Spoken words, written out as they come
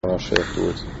Rashi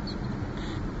afterwards.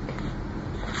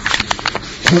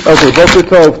 Okay, Boker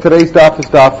Tov. Today's daf is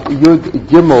daf Yud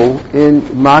Gimel in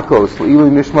Makos. Le'ilu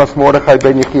Nishmas Mordechai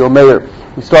ben Yechiel Meir.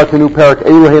 We start the new parak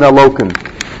Elohein Alokim.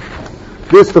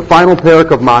 This is the final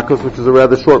parak of Makos, which is a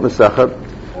rather short Masechet.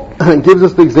 It gives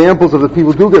us the examples of the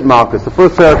people who do get Malchus. The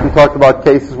first parak we talked about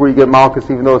cases where you get Malchus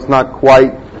even though it's not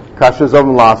quite Kashazov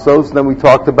and Lassos. Then we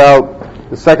talked about,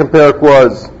 the second parak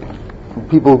was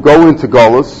people who go into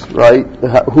Golus, right?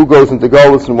 Who goes into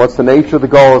Golus and what's the nature of the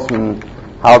Golus and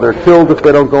how they're killed if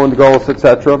they don't go into Golus,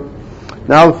 etc.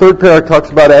 Now the third parak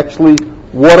talks about actually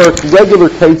what are regular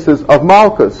cases of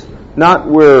Malchus, not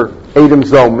where Adam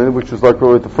Zoman, which is like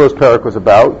what the first parak was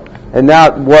about, and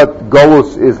not what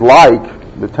Golus is like,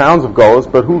 the towns of Golus,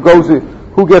 but who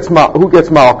gets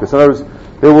Malchus. In other words,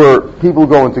 there were people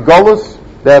going to Golus,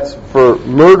 that's for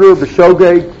murder,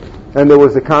 b'shogeg, and there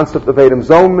was the concept of Adam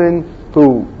Zoman,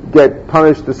 who get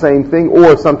punished the same thing,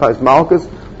 or sometimes Malchus.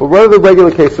 But what are the regular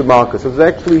cases of Malchus? There's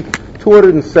actually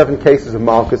 207 cases of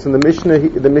Malchus, and the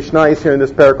Mishnayos here in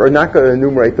this parak are not going to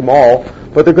enumerate them all,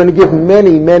 but they're going to give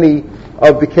many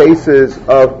of the cases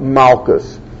of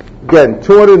Malchus. Again,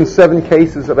 207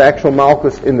 cases of actual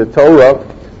Malchus in the Torah.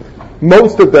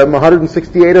 Most of them,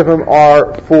 168 of them,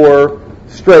 are for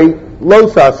straight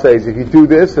losas says. If you do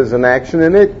this, there's an action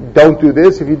in it. Don't do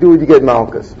this. If you do it, you get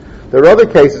Malchus. There are other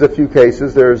cases, a few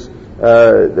cases. There's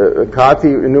Kati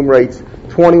enumerates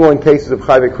 21 cases of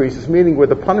chayve krisis, meaning where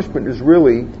the punishment is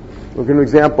really, we'll give an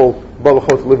example,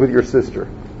 balachos, live with your sister.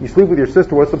 You sleep with your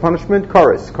sister, what's the punishment?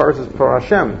 Karis. Karis is for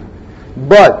Hashem.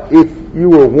 But if you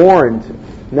were warned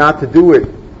not to do it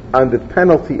on the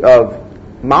penalty of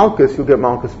Malchus, you'll get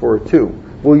Malchus for it too.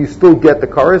 Will you still get the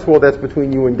Karis? Well, that's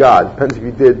between you and God. Depends if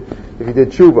you did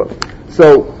tshuva.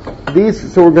 So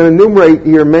we're going to enumerate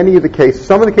here many of the cases.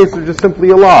 Some of the cases are just simply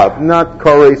a law, not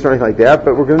Karis or anything like that,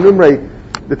 but we're going to enumerate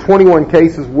the 21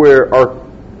 cases where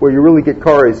you really get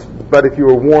Karis, but if you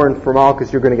were warned for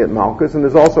Malchus, you're going to get Malchus. And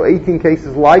there's also 18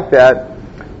 cases like that,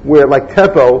 where, like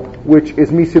Tevo, which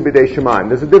is Misa B'dei Shemaim.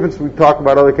 There's a difference, we talk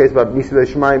about other cases about Misa B'dei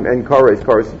Shemaim and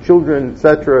Karis children,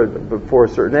 etc., before a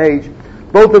certain age.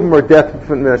 Both of them are death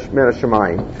from Mena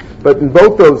Shemaim. But in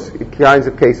both those kinds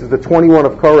of cases, the 21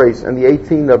 of Kares and the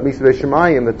 18 of Misa B'dei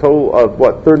Shemaim, the total of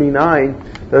 39,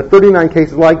 there are 39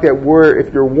 cases like that where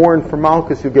if you're warned for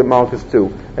Malchus, you get Malchus too.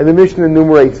 And the Mishnah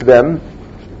enumerates them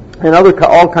and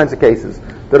all kinds of cases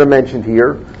that are mentioned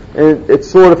here. And it's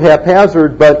sort of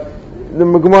haphazard, but the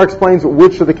Gemara explains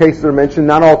which of the cases are mentioned.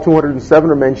 Not all 207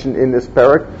 are mentioned in this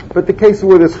parak, but the cases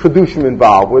where there's chedushim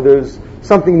involved, where there's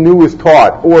something new is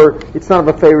taught, or it's not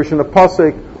of a favorish in a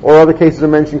pasuk, or other cases are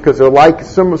mentioned because they're like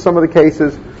some of the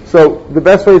cases. So the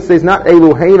best way to say is not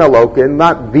Elohein Alokin,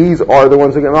 not these are the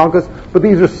ones that get Malchus, but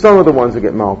these are some of the ones that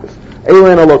get Malchus.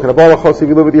 Elohein Alokin, if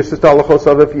you live with your sister, alachos,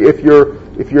 if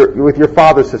you're with your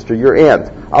father's sister, your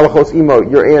aunt, alachos imo,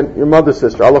 your aunt, your mother's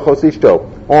sister, alachos ishto,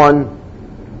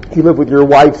 you live with your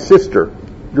wife's sister.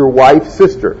 You're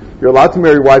allowed to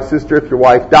marry your wife's sister if your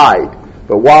wife died.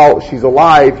 But while she's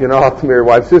alive, you're not allowed to marry your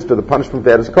wife's sister. The punishment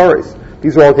for that is kares.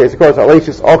 These are all cases of kares.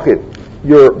 Alashis ochit,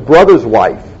 your brother's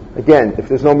wife. Again, if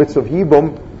there's no mitzvah of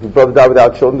yibum, your brother died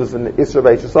without children, there's an isra of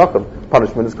eishas ochim.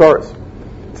 Punishment is kares.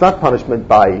 It's not punishment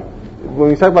by, when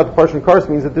we talk about the punishment of kares, it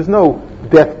means that there's no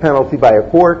death penalty by a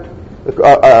court.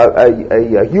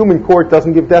 A human court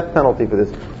doesn't give death penalty for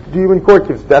this. The human court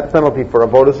gives death penalty for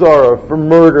avodah zarah, for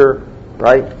murder,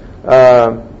 right?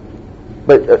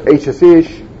 But eishas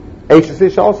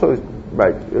ish also is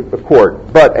right a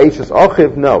court. But eishas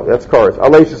achiv, no, that's kares.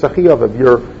 Aleishas achiyav,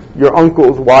 your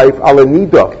uncle's wife,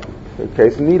 alanida. In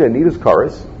case of Nida's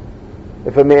kares.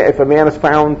 If a man is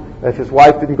found, if his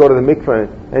wife didn't go to the mikveh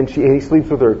and he sleeps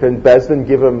with her, can Bezdin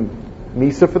give him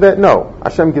misa for that? No,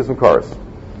 Hashem gives him kares.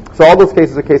 So all those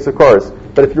cases are cases of kares.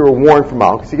 But if you were warned for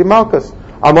Malchus, you get Malchus.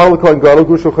 Now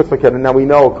we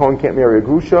know a Kohen can't marry a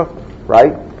Grusha,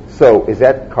 right? So is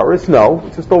that Karis? No,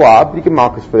 it's just a law, but you get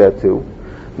Malchus for that too.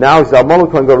 Now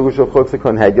Chulutz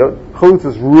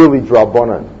is really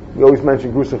Drabanan. We always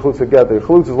mention Grusha and Chulutz together.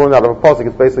 Chulutz is learned out of a pasuk,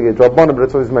 it's basically a Drabanan, but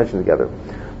it's always mentioned together.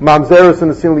 Mamzeres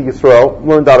and the Sinli Yisrael,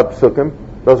 learned out of Pesukim,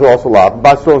 those are also law.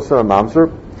 Basro and Son of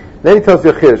Mamzer. Then he tells you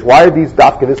a Chiddush. Why are these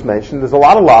dafka this mentioned? There's a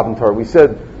lot of law in Torah. We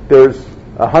said there's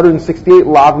 168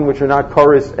 lavin which are not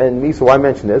karis and misa. Why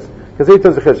mention this? Because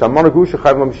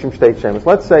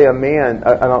let's say a man,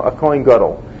 a kohen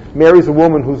gadol, marries a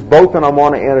woman who's both an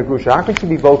almana and a grusha. How can she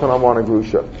be both an almana and a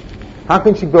grusha? How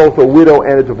can she be both a widow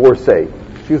and a divorcee?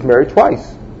 She was married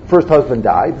twice. First husband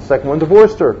died, the second one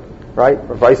divorced her, right?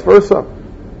 Or vice versa,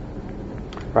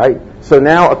 right? So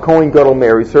now a kohen gadol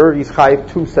marries her. He's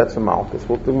chayiv 2 sets of malchus.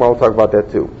 We'll talk about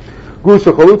that too.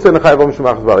 Grusha chalutza and a chayav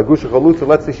mishmachas bala. Grusha chalutza,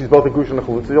 let's say she's both a grusha and a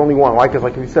chalutza. There's only one. Why? Because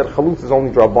like if you said chalutza is only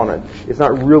drabanan. It's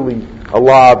not really a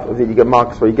lav that you get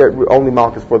malchus for. You get only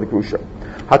malchus for the grusha.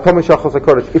 Hatamei shachos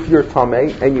hakodesh. If you're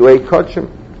tamei and you ate kachim,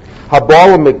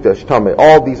 habala mikdash tamei.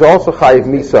 All these also chayav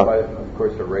misa. Of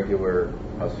course, a regular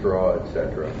asra,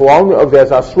 etc. Well, only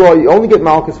there's asra. You only get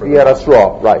malchus if you had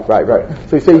asra. Right.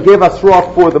 So you say you gave asra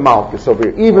for the malchus over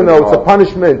here, even though it's a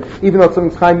punishment, even though it's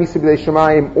something's chayav misa b'dei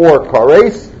shemayim or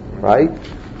kares. Right?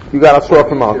 You got asra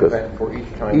for malchus. For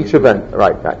each time. Each event.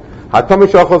 Right. Hatamei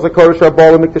shachos hakodesh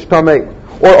habala mikdash tamei.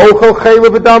 Or ochel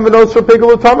chaylev v'dam v'nosra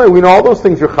pigel tamei. We know all those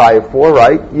things you're chayav for,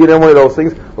 right? You didn't one of those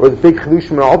things. Or the big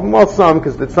chedushim and all of them. Well, some,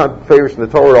 because it's not beferish in the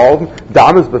Torah, all of them.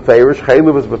 Dam is beferish,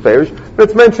 chaylev is beferish, but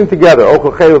it's mentioned together.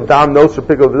 Ochel chaylev, dam, nosra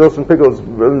pigel. The nosra pigel is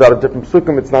written out of different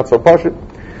psukim. It's not so pashut.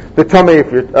 The tamei, if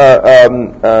you're the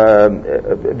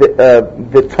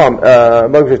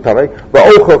tamei,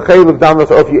 but ochel chaylev dam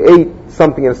nosra. Or if you ate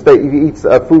something in a state, if you eat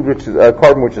food which is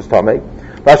carbon, which is tamei.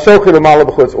 Or you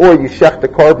shech the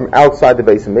carbon outside the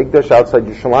base of Mikdash, outside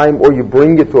Yerushalayim, or you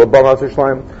bring it to above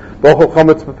Yerushalayim.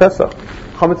 Chametz b'Pesach.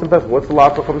 Chametz b'Pesach. What's the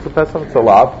lav for chametz b'Pesach? It's a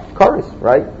lav kares,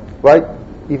 right?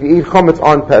 If you eat chametz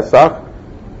on Pesach,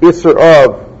 isser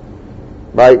of,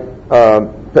 right?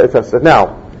 Pesach.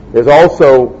 Now, there's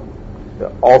also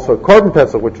carbon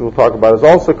Pesach, which we'll talk about, is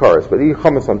also kares, but eat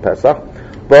chametz on Pesach.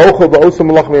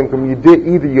 You did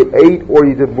either you ate or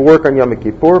you did work on Yom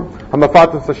Kippur.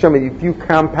 If you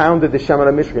compounded the shemen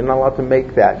HaMishra, you're not allowed to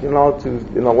make that. You're not allowed to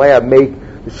in a lab make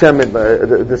the shemen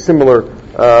the similar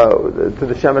to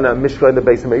the shemen HaMishra in the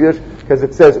base of Mikdash, because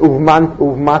it says uvmat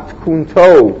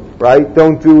kunto, right?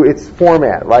 Don't do its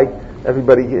format, right?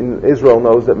 Everybody in Israel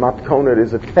knows that matkonet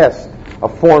is a test, a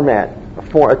format.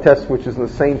 A test which is in the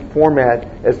same format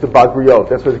as the Bagriyot.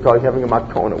 That's what they call it, having a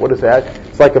matkonet. What is that?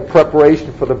 It's like a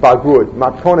preparation for the Bagrut.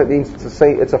 Matkonet means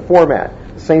it's a format.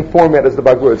 The same format as the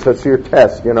Bagrut. So it's your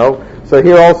test, you know. So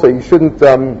here also, you shouldn't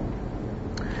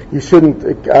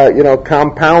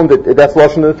compound it. That's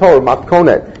Lashon in the Torah,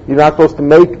 matkonet. You're not supposed to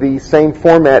make the same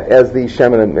format as the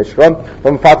Shemen and Mishra.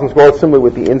 From Fatim's Gold, similar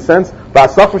with the incense.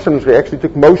 Ba'asach Shemen actually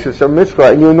took Moshe's Shemen Mishra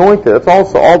and you anointed. That's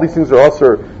also, all these things are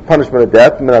also punishment of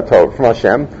death, from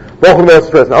Hashem.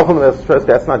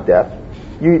 That's not death.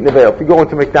 You eat neveil. If you go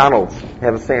into McDonald's,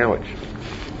 have a sandwich.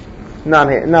 Not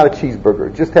a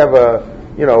cheeseburger. Just have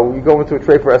you go into a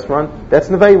treif restaurant, that's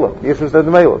neveil. Yes, it's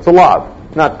neveil. It's a lav.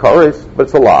 Not kares, but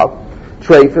it's a lav.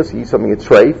 Treifus, you eat something at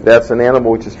treif. That's an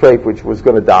animal which is treif, which was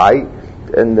going to die,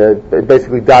 and it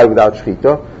basically died without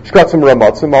shechita. Shkatzim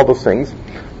ramatzim, all those things.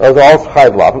 Those are all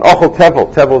chayv lav. And ochel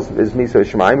tevel. Tevel is misa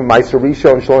shemaim. Ma'aser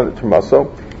rishon and shalom termaso.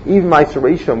 Even Ma'aser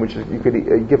Rishon, which you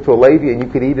could give to a Levi, and you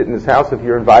could eat it in his house if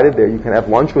you're invited there. You can have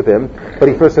lunch with him, but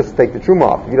he first has to take the truma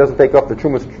off. If he doesn't take off the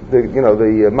truma, the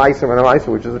Ma'aser and a Ma'aser,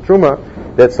 which is a truma,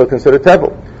 that's still considered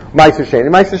tevel. Ma'aser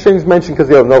Sheni. Ma'aser Sheni is mentioned because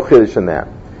they have no chiddush in that.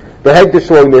 The hegdish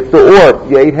lo nifta, or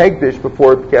you ate hegdish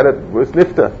before it was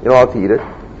nifta. You're allowed to eat it.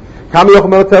 How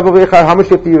much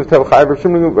you have to use tevel chayav?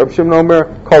 Rav Shimon Omer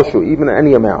kolshu, even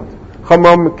any amount.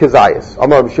 Chamram kazayas.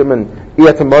 Amar Rav Shimon. If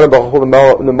you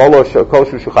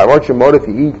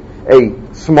eat a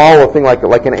smaller thing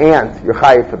like an ant, you're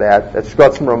chayiv for that. That's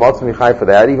shkatzim ramatzim, you're chayiv for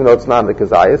that, even though it's not in the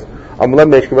kazayas.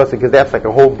 Because that's like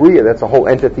a whole bria, that's a whole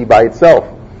entity by itself.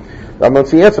 So the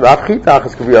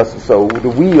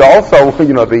wheat also,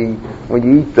 when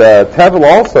you eat tevel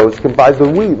also, it's comprised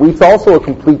of wheat. Wheat's also a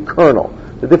complete kernel.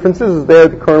 The difference is there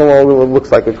the kernel only looks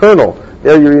like a kernel.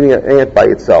 There you're eating an ant by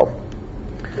itself.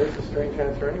 That's a strange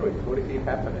answer anyway. What if you eat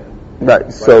half an ant?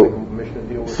 Right, so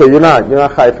you're not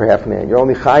chayiv for half an ant. You're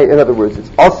only chayiv. In other words,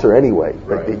 it's usher anyway.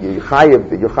 Right.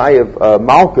 Your chayiv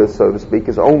malchus, so to speak,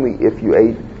 is only if you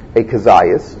ate a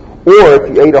kazayas, or if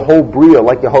you ate a whole bria,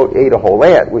 like you ate a whole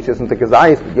ant, which isn't the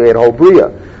kazayas, but you ate a whole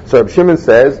bria. So Reb Shimon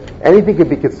says anything can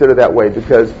be considered that way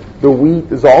because the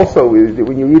wheat is also,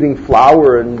 when you're eating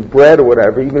flour and bread or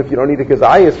whatever, even if you don't eat a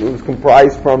kazayas, it was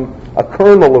comprised from a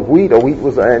kernel of wheat. A wheat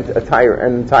was an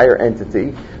entire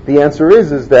entity. The answer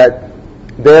is that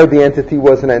there the entity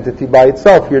was an entity by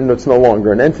itself. Here it's no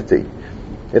longer an entity.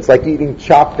 It's like eating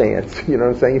chopped ants. You know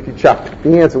what I'm saying? If you chopped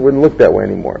the ants, it wouldn't look that way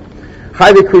anymore.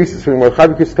 Chayve creases anymore.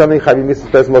 Chayve creases coming. Chayve misses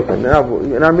doesn't look. Now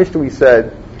in our Mishnah we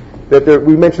said that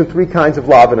we mentioned three kinds of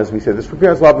lav, and as we said, there's three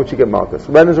kinds of lav which you get malchus.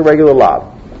 Ren is a regular lav.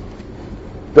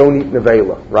 Don't eat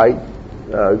nevela, right?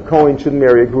 Kohen shouldn't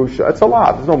marry a grusha. It's a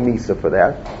lav. There's no misa for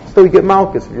that. Still, you get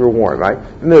malchus if you're warned, right?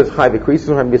 And there's chayve creases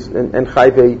and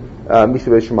chayve misa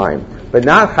b'shemayim, but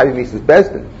not chayve misas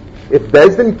bezdin. If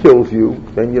bezdin kills you,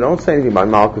 then you don't say anything about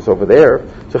malchus over there.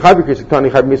 So chayve creases tani,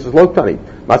 chayve misas lo tani.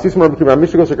 Masis mar b'kiva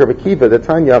misha goes to Rav Akiva. The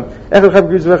Tanya echad chayve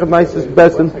creases echad misas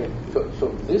bezdin. So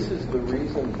this is the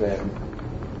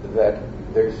that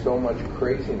there's so much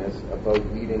craziness about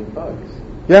eating bugs.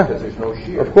 Yeah. Because there's no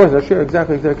shear. Of course, no shear.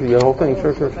 Exactly. The whole thing.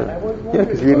 Sure. Yeah,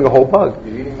 because you're eating a whole bug.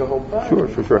 You're eating the whole bug. Sure.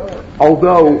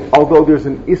 Although there's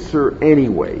an isser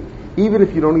anyway. Even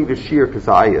if you don't eat a shear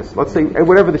kazayas, let's say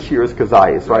whatever the shear is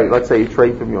kazayas, right? Let's say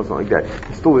trade for meal, something like that.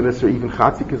 It's still an isser. Even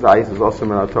chatzi kazayas is also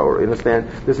in Torah. You understand?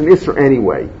 There's an isser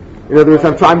anyway. In other words,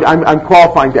 I'm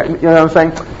qualifying that. You know what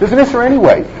I'm saying? There's an isser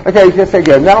anyway. Okay, just say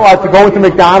again, not allowed to go into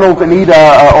McDonald's and eat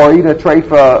a tray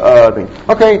for thing.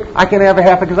 Okay, I can have a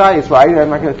half a kazayas, right? I'm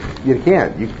not gonna. You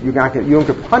can't. You don't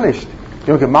get punished. You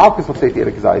don't get malchus, let's say, if you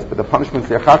had a kazayas, but the punishment's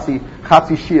there. Chatzi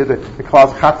shir, the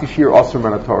clause chatzi shir osur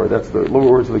min Torah. That's the little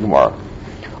words of the Gemara.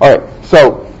 All right,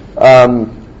 so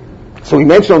we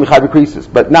mentioned only chayv creases,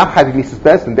 but not chayv mises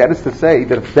bezdin. That is to say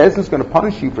that if bezdin is going to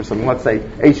punish you for something, let's say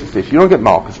eishes, you don't get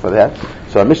malchus for that.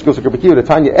 So our Mishnah goes to Gerbekiva to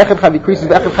Tanya, echad chayv creases,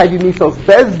 echad chayv mises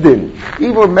bezdin.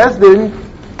 Even bezdin,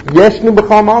 yeshnu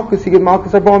b'chal malchus, you get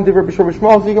malchus abom divrei b'shor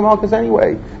b'shmal, so you get malchus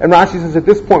anyway. And Rashi says at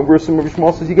this point, where some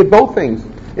b'shmal says you get both things.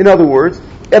 In other words,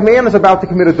 a man is about to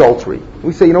commit adultery.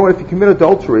 We say, you know what? If you commit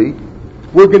adultery,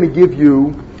 we're going to give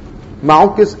you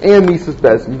malchus and mises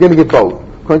bezdin. You're going to get both.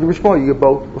 According to Rishmal, you get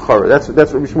both. That's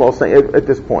what Rishmal is saying at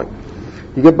this point.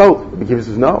 You get both. The Kiva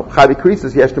says no. Chayv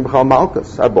creases yeshtem b'chal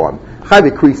malchus abon.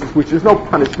 Chayv creases, which is no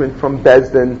punishment from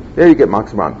bezdin. There you get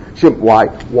malchus abon. Shim, why?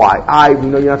 We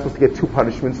know you're not supposed to get two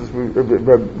punishments. As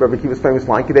Rabbi Kiva's famous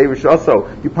line today, which also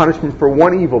you punish him for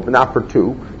one evil, but not for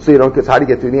two. So you don't get. How do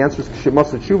you get two? The answer is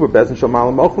shemasa tshuva bezdin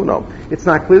shomal mochu. No, it's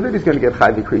not clear that he's going to get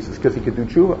chayv creases because he could do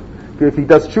tshuva. If he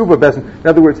does tshuva, bezdin. In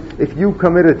other words, if you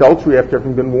commit adultery after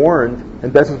having been warned,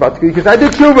 and bezdin's about to kill you because I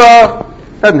did tshuva,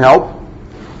 doesn't help.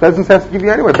 Bezdin has to give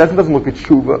you anyway. Bezdin doesn't look at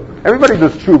tshuva. Everybody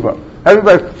does tshuva.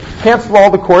 Everybody cancel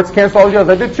all the courts, cancel all the judges.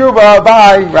 I did tshuva,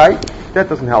 bye. Right? That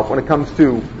doesn't help when it comes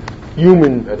to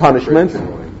human punishments.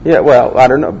 Yeah, well, I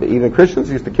don't know. Even Christians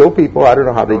used to kill people. I don't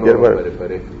know how they did it.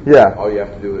 But if yeah, all you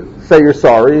have to do is say you're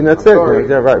sorry, and that's it. Sorry.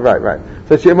 Yeah, right.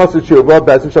 So Shemos Tshuva,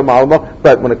 Bezin Shoma'ala.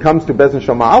 But when it comes to Bezin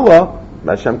Shoma'ala,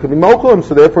 Hashem could be mochlim,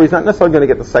 so therefore he's not necessarily going to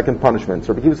get the second punishment.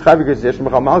 So if he was chayv creases, Yeshem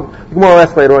b'chal malchus. You can more or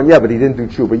less later on, yeah, but he didn't do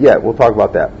tshuva yet. We'll talk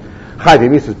about that. Chayv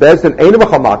mises bezdin, ein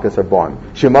b'chal malchus are born.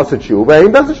 Shemos Tshuva,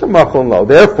 ein bezin shemachon lo.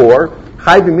 Therefore,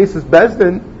 chayv mises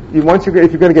bezdin. If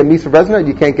you're going to get mises bezdin,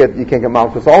 you can't get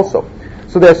malchus also.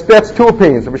 So that's two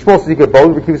opinions. Rabbi Shmuel says you get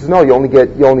both. Rabbi Kiva says no, you only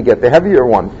get the heavier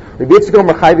one. Rabbi Yitzchak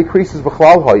Omer chayv creases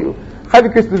b'chlal hayu.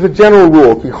 Chayv creases is a general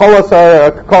rule. There's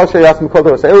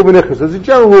a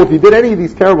general rule. If you did any of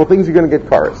these terrible things, you're going to get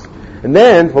kares. And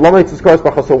then so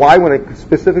why when it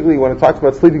talks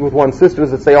about sleeping with one's sister,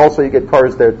 does it say also you get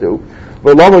kares there too?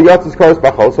 So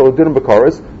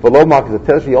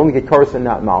you only get kares and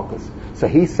not malchus. So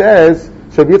he says.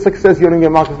 So Yitzchak says you don't get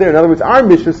malchus there. In other words, our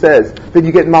Mishnah says that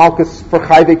you get malchus for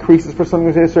chayve creases for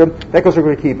something that goes to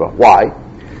Rabbi Kiva. Why?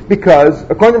 Because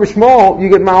according to Rishmal, you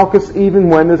get malchus even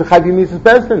when there's a chayve mises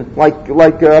bezdin, like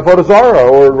avodah zarah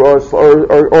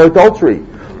or adultery.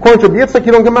 According to Yitzchak,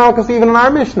 you don't get malchus even in our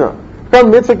Mishnah.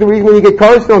 According to Yitzchak, the reason when you get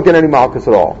kares, you don't get any malchus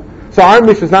at all. So our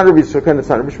Mishnah is not Rabbi Yitzchak and it's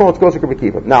not Rabbi Shmuel. It goes to Rabbi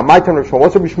Kiva. Now, my time Rabbi Shmuel.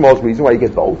 What's Rabbi Shmuel's reason why you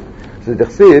get both? So the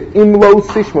Chsiv, imlo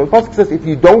sishma. The pasuk says if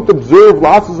you don't observe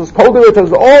lassos kol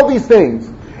all these things,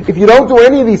 if you don't do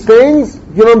any of these things,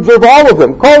 you don't observe all of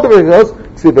them. Kol devarim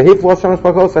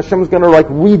Hashem is going to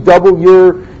redouble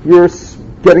your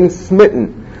getting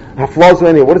smitten. Hafla's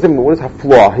any. What does it mean? What is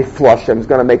hafla? Hafla. Hashem is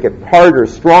going to make it harder,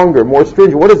 stronger, more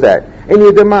stringent. What is that? Any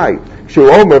of them might. When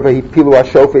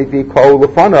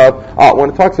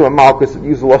it talks about malchus, it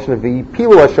uses the lashon of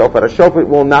pilu hashofet. A shofet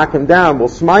will knock him down, will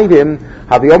smite him.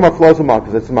 Haviyoma flows of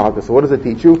malchus. It's malchus. So what does it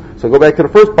teach you? So go back to the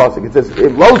first pasuk. It says,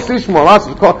 "If lo sishma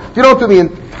if you don't do the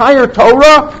entire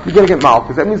Torah, you're going to get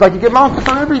malchus." That means you get malchus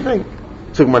on everything.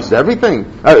 So Gemara says everything.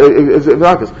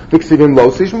 Malchus. Because even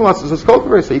lo sishma is a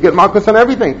so you get malchus on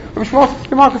everything. Rabbi Shmuel says you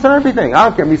get malchus on everything. I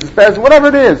don't care, Mises Bez, whatever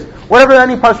it is, whatever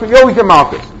any punishment, you always get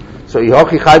malchus. So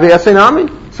Yehochi Chayve Yaseh Nami.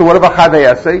 So what about Chayve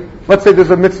Yaseh? Let's say there's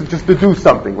a mitzvah just to do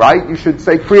something, right? You should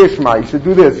say Kriya Shema. You should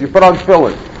do this. You put on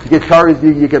tefillin. You get kares.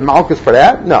 You get malchus for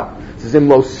that? No. This is in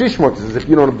lo sishmor. This is if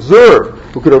you don't observe.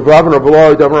 Who could have Ravan or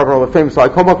Beloy, Davar or the famous. So I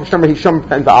come up with Shema Hisham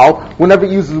Pendal. Whenever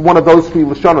it uses one of those three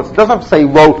lashonos, it doesn't have to say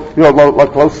lo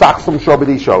like lo sachsum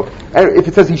shobadisho. And if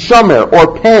it says Hishamer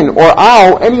or pen or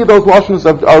al, any of those lashonos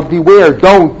of beware,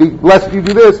 don't, lest you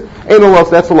do this.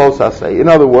 That's a lo saseh. In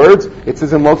other words, it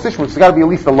says in lo sishmor, it's got to be at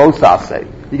least a lo saseh.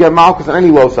 You get malchus on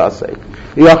any lo saseh.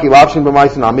 We have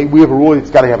a rule, it's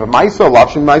got to have a maisa,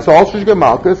 lavshin maisa, also you get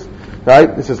malchus. Right?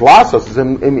 It says lasos. It says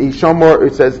in Ishamor,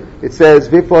 it says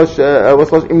viflosh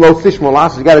im lo sishmor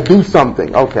lasos. You got to do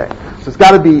something. Okay, so it's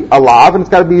got to be a lav and it's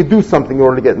got to be a do something in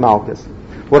order to get malchus.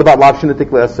 What about lav shinatik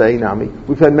le'aseh nami?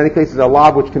 We've had many cases of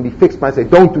lav which can be fixed by say,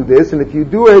 don't do this, and if you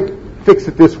do it, fix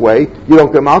it this way. You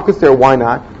don't get malchus there, why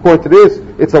not? According to this,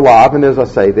 it's a lav, and there's a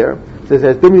say there. It says,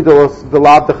 the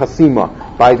lav de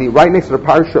chasima. By the, right next to the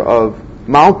parsha of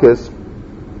malchus,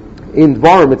 in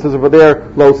Dvarim, it says over there,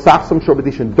 lo sachsam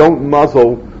shobadishan, don't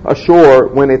muzzle a shore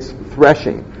when it's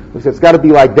threshing. It's got to be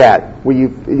like that, where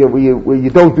you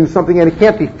don't do something and it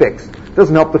can't be fixed. It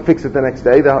doesn't help to fix it the next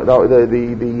day.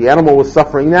 The animal was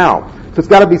suffering now. So it's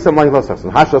got to be something like lo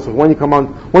sachsam. Hashlas, once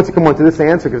you come on to this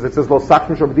answer, because it says lo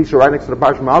sachsam shobadishan right next to the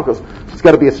parsha of malchus, so it's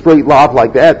got to be a straight lav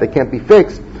like that can't be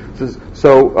fixed.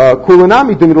 So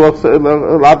kulanami doing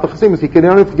lav b'chasim. He can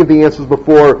only have to give the answers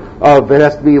before it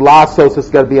has to be lasos, it's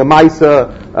got to be a maisa,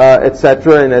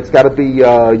 etc., and it's got to be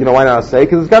why not say?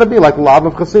 Because it's got to be like lav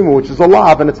of chasim, which is a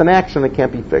lav and it's an action that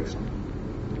can't be fixed.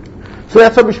 So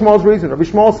that's Rabbi Shmuel's reason. Rabbi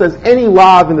Shmuel says any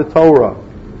lav in the Torah,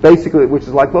 basically, which is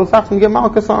like lo sachs, you get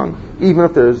malchus on, even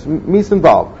if there's mis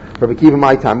involved. Rabbi Kiva,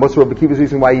 my time. What's Rabbi Kiva's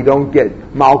reason why you don't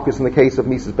get malchus in the case of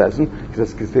Mises Bezin?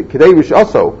 Because Kedei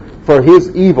also, for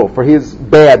his evil, for his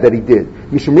bad that he did.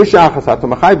 Mishum Rishachas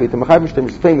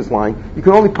the famous line, you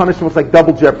can only punish him with like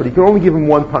double jeopardy. You can only give him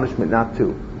one punishment, not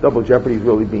two. Double jeopardy is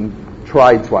really being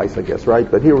tried twice, I guess, right?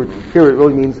 But here it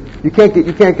really means you can't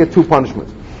get two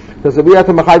punishments. Because we have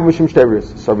to Machayiv Mishum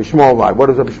Shteris. So Rabbi Shmuel lied. What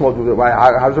does Rabbi Shmuel do?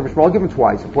 How does Rabbi Shmuel give him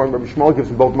twice? Important, Rabbi Shmuel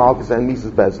gives him both Malchus and Mises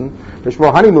Bezin. Rabbi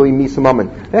Shmuel Hanimili Misa Mammon.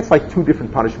 That's like two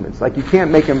different punishments. Like you can't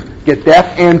make him get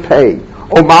death and pay.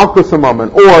 Or Malchus and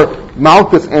Mammon. Or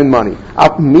Malchus and money.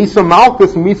 Misa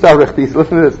Malchus, Misa Rechtis.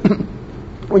 Listen to this.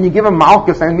 When you give him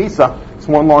Malchus and Misa, it's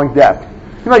one long death.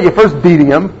 You're first beating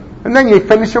him, and then you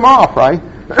finish him off, right?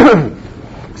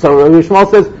 So Rabbi Shmuel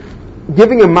says,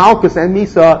 giving him malchus and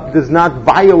misa does not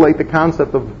violate the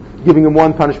concept of giving him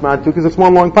one punishment, because it's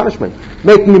one long punishment.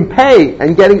 Making him pay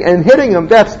and hitting him,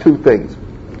 that's two things.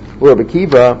 Well, Rabbi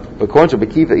Kiva, according to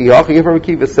Rabbi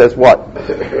Kiva says what?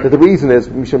 That the reason is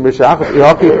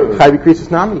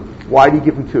why do you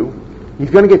give him two?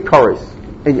 He's going to get chorus.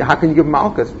 And how can you give him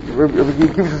malchus? You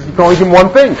can only give him one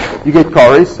thing. You get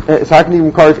chorus, so how can you give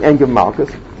him chorus and give him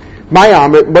malchus? My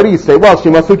Amrit, what do you say? Well, she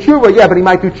must do tshuva. Yeah, but he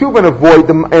might do tshuva and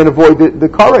avoid the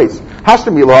kares.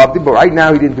 Hashtami lo avdi, but right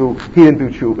now he didn't do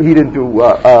tshuva. He didn't do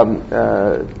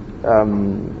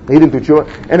tshuva.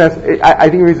 And I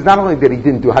think the reason is not only that he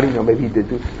didn't do. How do you know? Maybe he did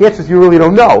do. The answer is you really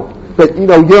don't know. But you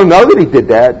don't know that he did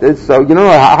that. So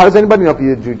how does anybody know if he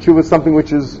did do tshuva? Something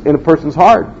which is in a person's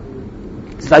heart.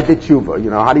 So I did tshuva.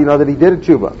 How do you know that he did a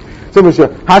tshuva? So the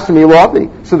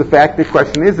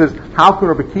question is how can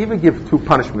Rabbi Kiva give two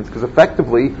punishments? Because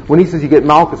effectively, when he says you get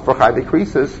malchus for chayve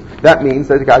krisis, that means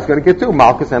that the guy's going to get two,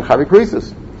 malchus and chayve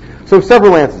krisis. So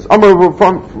several answers.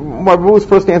 Rabbi's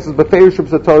first answer is the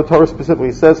Torah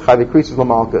specifically says chayve krisis la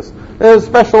malchus. There's a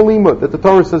special limud that the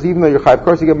Torah says even though you're chayve, of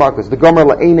course you get malchus. The gomer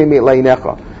la'einei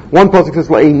le'einecha. One pasuk says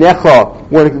la'einecha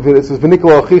when it says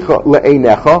v'nikol achicha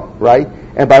la'einecha, right?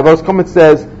 And by those comments it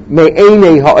says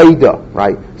me'einei ha'eda,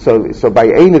 right? So by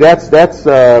Eina, that's by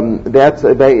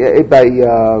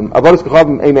Avodas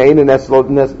Kachavim Eina Nesel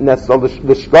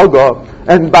the Shgaga,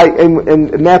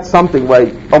 and that's something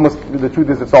right. Almost the truth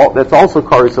is that's also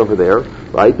chorus over there,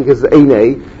 right? Because it's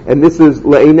Eina, and this is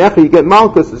le'einecha. You get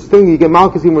malchus. This thing you get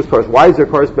malchus even with chorus. Why is there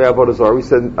chorus by Avodah Zarah? We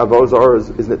said Avodah Zarah is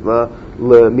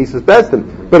le Mises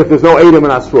Besdim. But if there's no Edom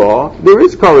and Asra, there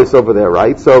is chorus over there,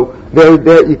 right? So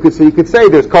there you could say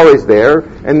there's chorus there,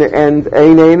 and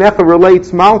Eina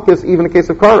relates malchus even in the case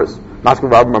of chorus. So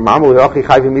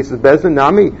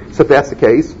if that's the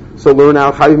case, so learn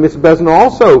out Chayv Mitzvah Bezin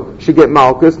also should get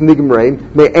malchus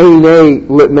nigmrein me'einei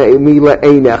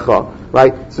me'einecha,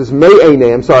 right? It says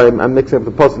me'einei. I'm sorry, I'm mixing up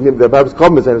the pasuk. The Bible's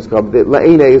called Me'einei. The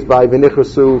le'einei is by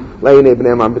v'nichrasu le'einei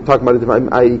b'neim. I'm talking about a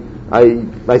different.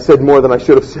 I said more than I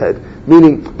should have said.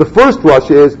 Meaning the first rush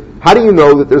is, how do you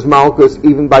know that there's malchus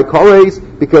even by kores?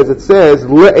 Because it says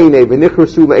le'einei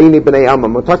v'nichrasu le'einei b'nei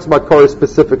amam. It talks about kores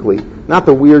specifically, not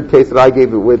the weird case that I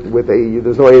gave it with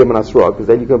there's no edom and asra, because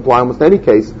then you can apply almost any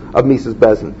case of Mises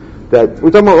Bezin. That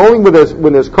we're talking about only when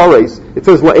there's kores. It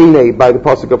says le'einei by the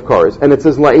pasuk of kores, and it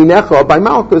says le'einecha by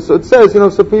malchus. So it says,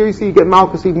 so here you see you get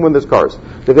malchus even when there's kores.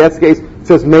 If that's the case, it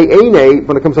says me'einei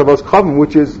when it comes to avos chavim,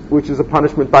 which is a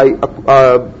punishment by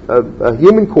a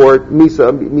human court,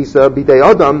 misa bidei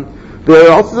adam.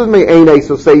 There also says me'einei,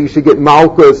 so say you should get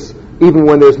malchus even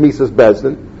when there's Mises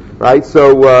Bezin, right?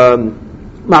 So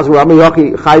mazurah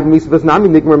me'yochi chayv Mises Bezin nami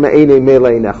nigmer me'einei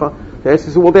me'leinecha. They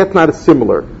say, well, that's not as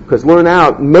similar. Because learn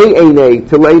out me'ene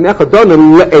to le'enecha done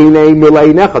and le'ene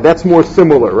mile'enecha. That's more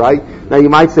similar, right? Now you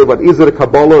might say, but is it a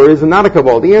Kabbalah or is it not a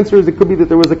Kabbalah? The answer is it could be that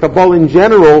there was a Kabbalah in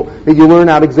general that you learn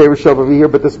out Gzeir Shav over here,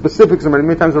 but the specifics,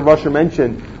 many times Rav Asher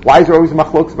mentioned, why is there always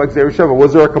machlokes about Gzeir Shav?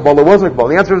 Was there a Kabbalah or wasn't a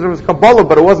Kabbalah? The answer is there was a Kabbalah,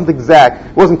 but it wasn't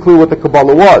exact. It wasn't clear what the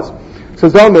Kabbalah was. So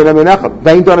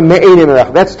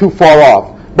that's too far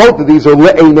off. Both of these are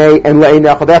le'ene and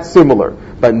le'enecha. That's similar.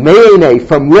 But me'ene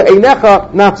from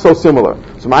le'enecha, not so similar.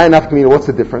 So ma'anaf kamina, what's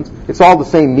the difference? It's all the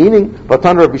same meaning. But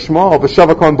Tanra Bishmal,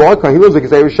 v'shavakon ba'akon, he lives like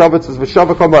Gzeir Shav, it says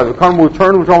v'shavakon ba'akon, come will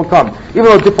return, which won't come. Even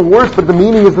though different words, but the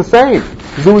meaning is the same.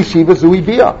 Zui Shiva, Zui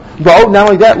Bia. Though, not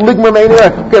only that, ligmer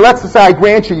me'ene. Okay, let's say I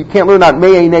grant you can't learn out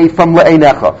me'ene from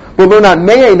le'enecha. But learn out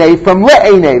me'ene from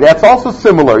le'ene. That's also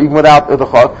similar, even without the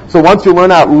chad. So once you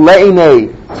learn out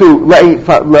le'ene to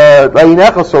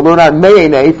le'enecha, so learn out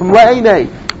me'ene from le'ene.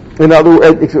 In other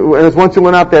words, once you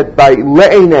learn out that by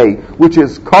le'ene, which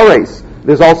is kares,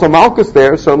 there's also malchus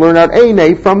there, so learn out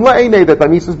eine from le'ene, that by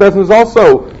Mises Bezin is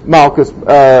also malchus,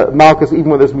 even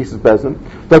when there's Mises Bezin.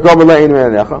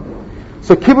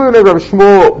 So Kibbutz Rav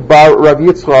Shmuel bar Rav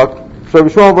Yitzchak, so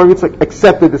Rav Shmuel bar Yitzchak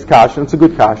accepted this kasha, it's a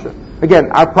good kasha.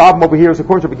 Again, our problem over here is,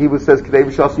 according to Rabbi Kiva, says Kedei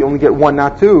V'Shas, you only get one,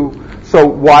 not two. So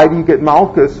why do you get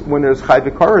malchus when there's chai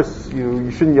v'kares?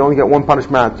 You only get one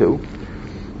punishment, not two.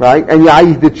 Right? And yeah,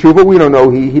 he did tshuva. We don't know.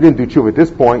 He didn't do tshuva at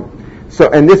this point. So,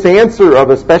 and this answer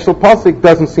of a special pasuk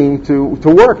doesn't seem to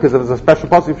work, because it was a special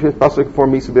pasuk for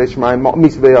Misa B'nei Shemayim,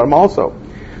 Misa B'nei Adam also.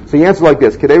 So he answers like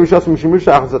this: that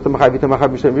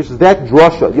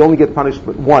drasha, you only get punished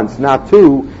once, not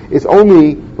two, is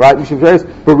only right. But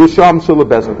Risham Shula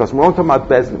Bezin, because we're only talking about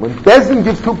Bezin. When Bezin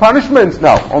gives two punishments,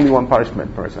 no, only one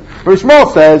punishment person. But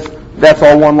Rishmal says that's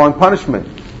all one long punishment.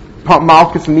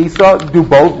 Malchus and Misa do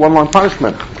both, one long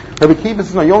punishment. Rabbi Kiva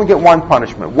says, no, you only get one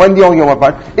punishment. When do you only get one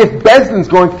punishment? If Bezdin's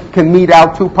can mete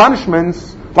out two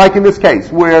punishments, like in this case,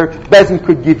 where Bezdin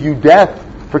could give you death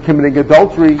for committing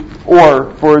adultery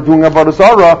or for doing avodah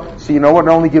zarah, so you know what? It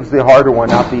only gives the harder one,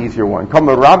 not the easier one. Come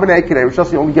to Rabbanei Kedei, which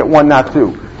you only get one, not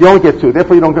two. You only get two.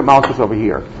 Therefore, you don't get Malchus over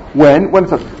here. When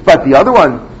it's but the other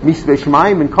one, Misvei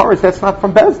Shemayim and Kares, that's not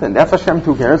from Bezdin. That's Hashem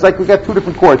too. It's like we got two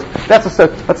different courts. That's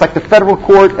like the federal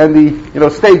court and the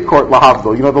state court,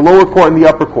 lahavdil. The lower court and the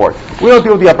upper court. We don't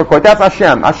deal with the upper court. That's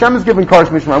Hashem. Hashem is giving Kares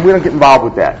Mishmayim. We don't get involved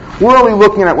with that. We're only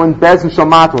looking at when Bezdin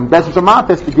Shamat. When Bezdin Shamat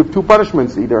has to give two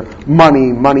punishments, either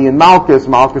money and Malchus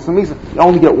and Misa. You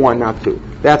only get one, not two.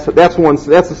 That's one.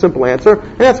 That's a simple answer,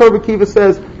 and that's what Rabbi Kiva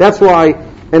says. That's why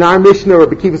in our Mishnah,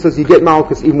 Rabbi Kiva says you get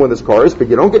Malchus even when there's Kares, but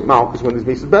you don't get Malchus when there's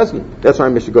Mises Bezin. That's why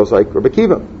our Mishnah goes like Rabbi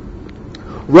Kiva.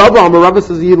 Rava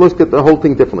says he looks at the whole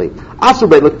thing differently.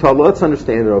 Let's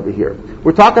understand it over here.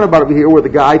 We're talking about over here where the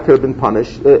guy could have been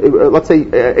punished. Let's say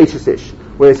Eishes,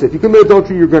 where they said if you commit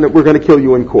adultery, we're going to kill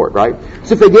you in court, right?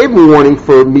 So if they gave him a warning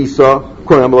for Misa,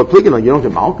 you don't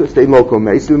get Malchus. They loco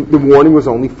mace. The warning was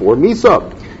only for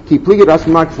Misa.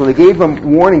 When they gave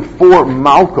him warning for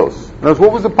Malchus. Now,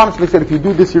 what was the punishment? They said, if you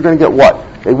do this, you're going to get what?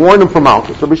 They warned him for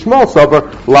Malchus. So Bishmal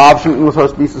Savar, Lav Shem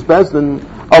L'Saras Mises Bezdin,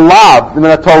 a Lav in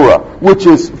the Torah, which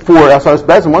is for Asaras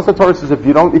Bezdin. Once the Torah says, if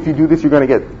you do this, you're going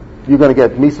to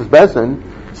get Mises Bezdin.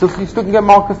 So you still can get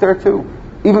Malchus there too.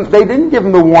 Even they didn't give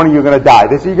him the warning you're going to die.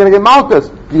 They said you're going to get Malchus.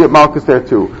 You get Malchus there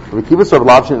too. We keep it sort of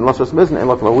Lav Shem L'Saras Bezdin, and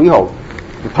look what we hold.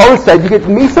 The Torah said you get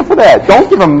Misa for that. Don't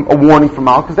give him a warning for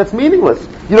Malchus. That's meaningless.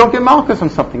 You don't get Malchus on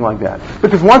something like that.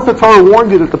 Because once the Torah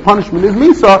warned you that the punishment is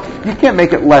Misa, you can't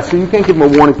make it lesser. You can't give him a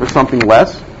warning for something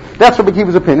less. That's Rabbi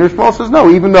Kiva's opinion. Paul says no,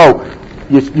 even though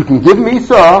you can give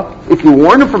Misa if you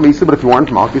warn him for Misa, but if you warn him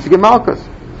for Malchus, you get Malchus.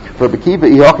 Rabbi Kiva,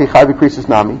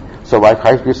 Nami. So right,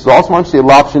 Chayv Krisis also wants to say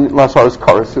Lapshin Lasaris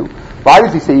Karasu. Why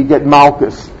does he say you get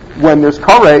Malchus when there's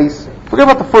Kares? Forget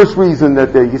about the first reason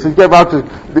that he says.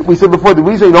 We said before the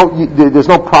reason there's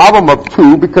no problem of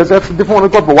two because that's a different one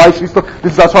to go. But why is she still?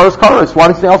 This is Asharas Karas. Why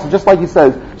does he say also? Just like he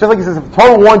says, if the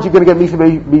Torah warns you're going to get Misha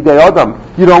B'Dei Adam,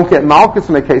 you don't get Malchus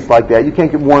in a case like that. You can't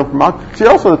get warned from Malchus. See,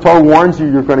 also the Torah warns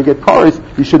you're going to get Karas.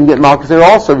 You shouldn't get Malchus there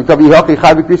also. Lav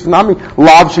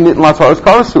Shenit Lasaras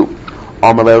Karasu.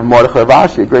 Amalei Mordechai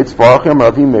Rashi, a great Svarachim,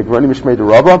 Ravim Megrani Mishmei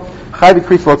Derabba. Chayv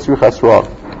Kris Lotzru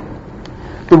Chesrav.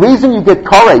 The reason you get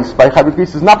kares by Chayv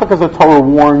Kris is not because the Torah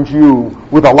warned you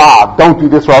with a lav, don't do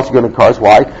this or else you're going to kares.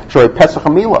 Why? Sure, Pesach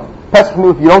Hamila. Pesach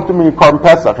Hamila, if you don't do Mila Carbon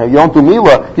Pesach, and you don't do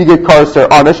Mila, you get kares there.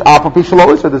 Anish, Alpha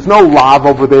Pishalois. So there's no lav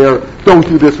over there, don't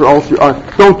do this or else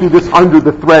don't do this under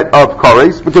the threat of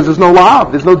kares, because there's no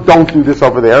lav. There's no don't do this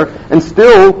over there, and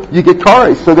still you get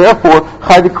kares. So therefore,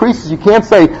 Chayv Kris, you can't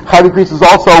say Chayv Kris is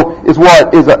also, is a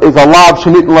lav,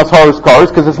 Shenit and Lasaris kares,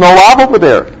 because there's no lav over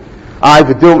there.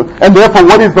 And therefore,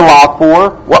 what is the law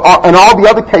for? Well, in all the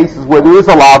other cases where there is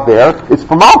a law there, it's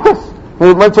for malchus.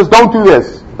 It says, don't do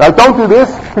this. Don't do this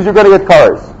because you're going to get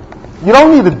cars. You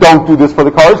don't need the don't do this for the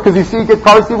cars because you see you get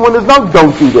cars even when there's no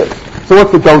don't do this. So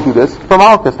what's the don't do this? For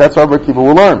malchus. That's what Rabbi Akiva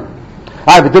will learn.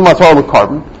 I have a dim with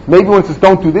carbon. Maybe when it says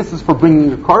don't do this is for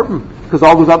bringing a carbon. Because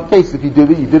all those other cases, if you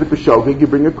did it for shogeg, you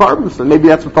bring a carbon. So maybe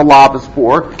that's what the lav is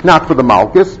for, not for the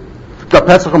malchus. The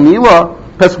Pesach Mila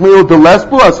de les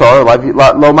bulasar,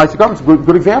 lo ma'aseh is a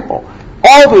good example.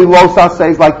 All the losas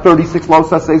says, like 36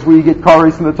 losas says where you get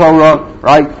kares in the Torah,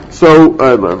 right? So,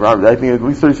 I think at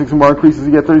least 36 more increases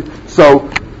you get 30. So,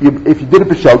 if you did it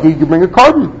for shogeg, you bring a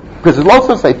carbon. Because there's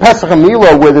losas say, Pesach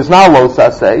Mila where there's not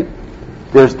losas say,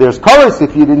 there's kares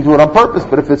if you didn't do it on purpose,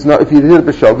 but if you did it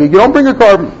for shogeg, you don't bring a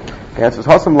carbon. The answer is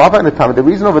Hasam Lava and Atama. The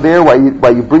reason over there why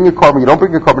you bring a carbon, you don't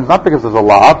bring a carbon, is not because there's a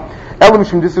law.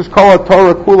 This is called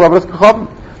Torah Kula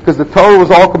because the Torah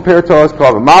was all compared to Avos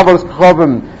Kachavim. Ma'avos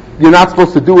Kachavim, you're not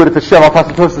supposed to do it if a Sheval Tas.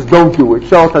 The Torah says don't do it.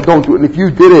 Sheval don't do it. And if you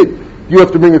did it, you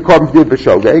have to bring a carbon if you did it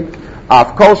b'shogeg.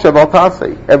 Afkol Sheval Tas.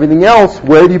 Everything else,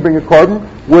 where do you bring a carbon?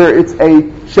 Where it's a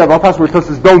Sheval Tas, where the Torah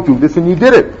says don't do this, and you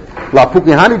did it. La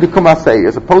Pukihani de Kumasei,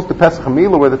 as opposed to Pesach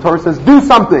Hamila, where the Torah says do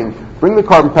something, bring the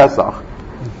carbon Pesach.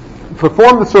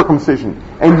 Perform the circumcision,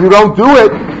 and you don't do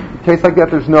it. In a case like that,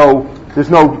 there's no. If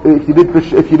you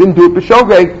didn't do it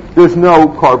b'shogeg, there's no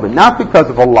carbon. Not because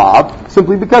of a lav,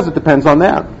 simply because it depends on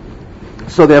that.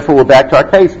 So therefore, we're back to our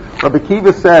case. Rabbi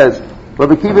Akiva says,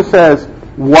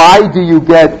 why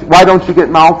don't you get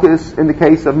malchus in the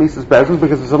case of Mises Bezin?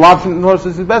 Because there's a lav shin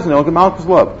Mises Bezin. You don't get malchus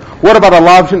love. What about a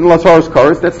lav shin Lasaris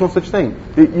kares? That's no such thing.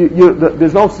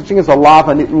 There's no such thing as a lav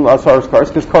and Lasaris kares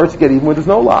because kares get even when there's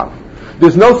no lav.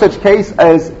 There's no such case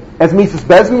as Mises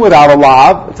Bezin without a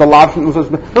lav. It's a lav. No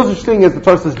such thing as the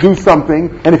Torah says do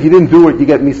something, and if you didn't do it, you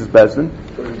get Mises Bezin.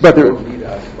 But you don't need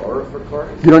asara for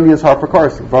cars. You don't need asara for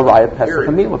cars. Variety Pesach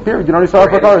Hamila. Period. You don't need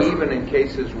asara for cars. Even in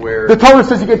cases where the Torah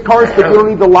says you get cars, but you don't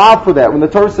need the lav for that. When the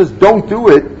Torah says don't do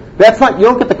it, that's not. You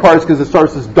don't get the cars because the Torah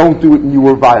says don't do it and you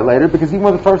were violated. Because even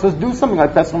when the Torah says do something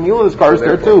like Pesach Hamila, there's cars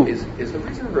there too. Is the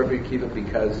reason Rabbi Akiva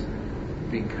because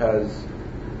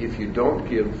if you don't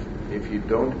give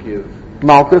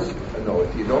malchus? No,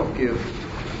 if you don't give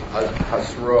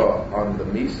hasra on the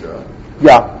misa,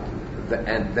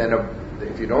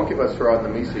 if you don't give hasra on the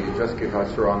misa, you just give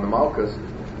hasra on the malchus.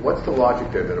 What's the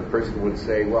logic there that a person would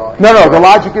say, well? No. The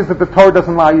logic is that the Torah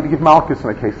doesn't allow you to give malchus in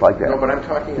a case like that. No, but I'm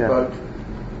talking about.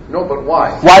 No, but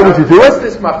why? Why would you do What's it?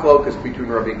 This machlokus between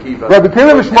Rabbi Akiva. Rabbi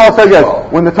Akiva and Shmuel said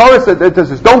yes. When the Torah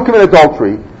says don't commit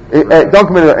adultery.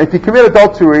 If you commit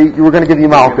adultery, you were going to give you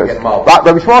malchus.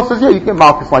 Rabbi Shmuel says, you can get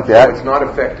malchus like that. So it's not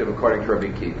effective according to Rabbi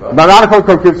Akiva. Not according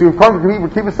to Rabbi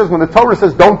Akiva says when the Torah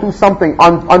says don't do something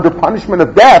under punishment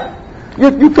of death,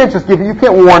 you can't just you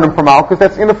can't warn them from malchus.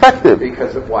 That's ineffective.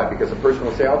 Because of why? Because a person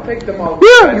will say, I'll take the malchus.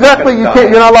 Yeah, exactly.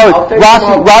 You're not allowed.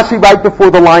 Rashi right before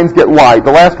the lines get wide.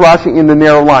 The last Rashi in the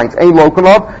narrow lines. Ein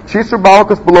lokanov, chisur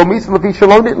malchus below misa lefi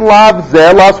shalom didn't lav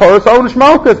zeh las horas onish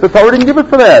malchus. The Torah didn't give it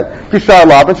for that. Kishar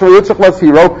lav and shaliyitzach las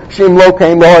hero shim lo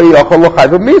kain lo ha'yachal lo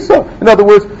chayv misa. In other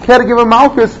words, you had to give him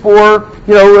malchus for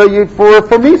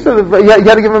misa. You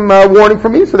had to give him a warning for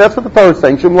misa. That's what the Torah is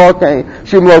saying. Shim lo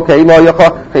kain lo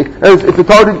ha'yachal. If the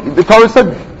Torah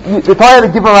said the Torah had to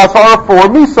give him asara for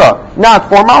misa, not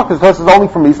for malchus. This is only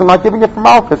for misa. I'm not giving it for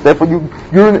malchus. Therefore,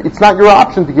 it's not your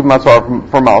option to give him asara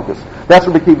for malchus. That's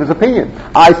Rabbi Akiva's opinion.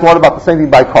 I thought about the same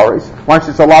thing by kares. Why don't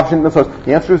you say lav shin?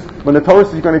 The answer is when the Torah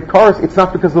says you're going to kares, it's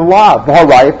not because of the lav.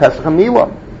 V'haraya pesach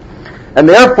hamila. And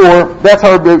therefore, that's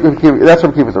how Rabbi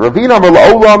Akiva said. Ravina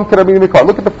olam karabini mikar.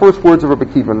 Look at the first words of Rabbi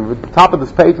Akiva. At the top of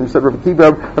this page, and said Rabbi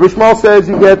Akiva. Rabbi Shmuel says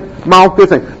you get malchus.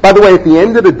 By the way, at the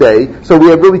end of the day, so we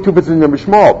have really two positions in Rabbi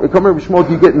Shmuel. According to Rabbi Shmuel,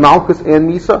 do you get malchus and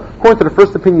misa? According to the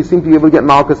first opinion, you seem to be able to get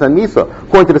malchus and misa.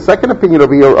 According to the second opinion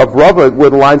over here of Rava, where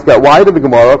the lines got wide in the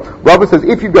Gemara, Rava says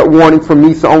if you got warning from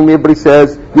misa only, everybody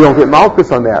says you don't get malchus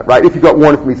on that, right? If you got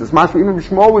warning from misa, even Rabbi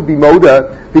Shmuel would be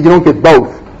moda that you don't get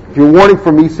both. If you're warning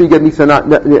for misa, you get misa, not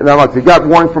malchus. If you got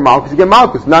warning for malchus, you get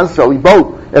malchus. Not necessarily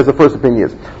both, as the first opinion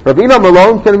is. Ravina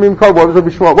Malone, Kenamim Kov, what does Rabbi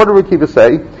Shmuel, what did Rabbi Akiva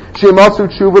say? Shemasu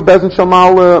Tshuva Bezin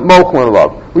Shamal Mochlin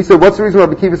Love. We said, what's the reason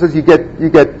Rabbi Akiva says you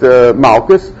get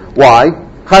malchus? Why?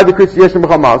 Because if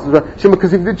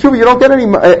you did tshuva, you don't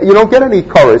get any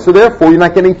kares, so therefore you're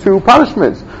not getting two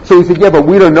punishments. So he said, yeah, but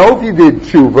we don't know if you did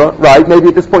tshuva, right? Maybe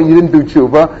at this point you didn't do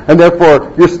tshuva, and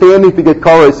therefore you're standing to get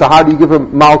kares. So how do you give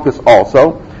him malchus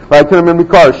also? Right? What are you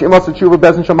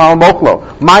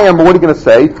going to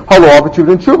say? It's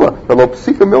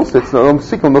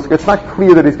not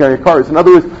clear that he's going to get kares. In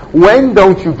other words, when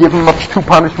don't you give him two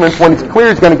punishments? When it's clear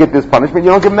he's going to get this punishment,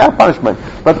 you don't give him that punishment.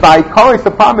 But by kares,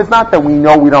 the problem is not that we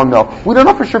know, we don't know. We don't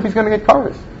know for sure if he's going to get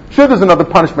kares. Sure, there's another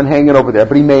punishment hanging over there,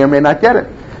 but he may or may not get it.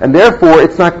 And therefore,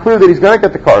 it's not clear that he's going to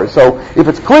get the kares. So, if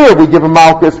it's clear we give him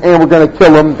malchus and we're going to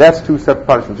kill him, that's two separate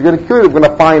punishments. We're going to kill him, we're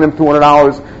going to fine him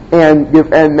 $200 and give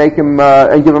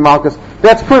him malchus.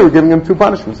 That's clear. We're giving him two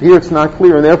punishments. Here, it's not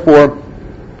clear, and therefore,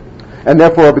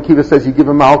 Rabbi Kiva says you give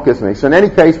him malchus. So in any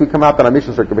case, we come out that our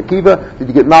mission is like Rabbi Kiva, that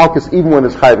you get malchus even when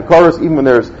there's chayv kares, even when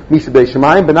there's misa b'dei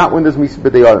shemayim, but not when there's misa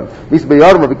b'dei adam. Misa b'dei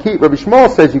adam, Rabbi Shmuel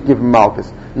says you give him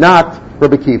malchus, not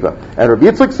Rabbi Kiva. And Rabbi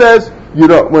Yitzchak says you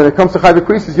don't. When it comes to chayv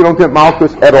krisis, you don't get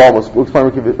malchus at all. We'll explain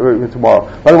Rabbi Kiva tomorrow.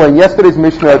 By the way, in yesterday's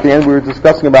Mishnah at the end, we were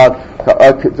discussing about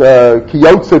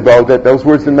kiyotze, though, that those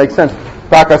words didn't make sense.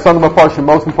 Most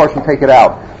Mepharshim take it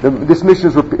out. This mission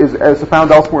is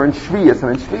found elsewhere in Shvius,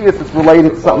 and in Shvius it's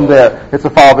related to something there. It's a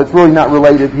follow. It's really not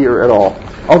related here at all.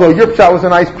 Although your pshat was a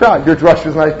nice pshat, your drush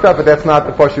was a nice pshat, but that's not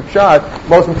the Pashut pshat.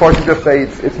 Most Mepharshim just say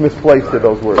it's misplaced to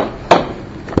those words.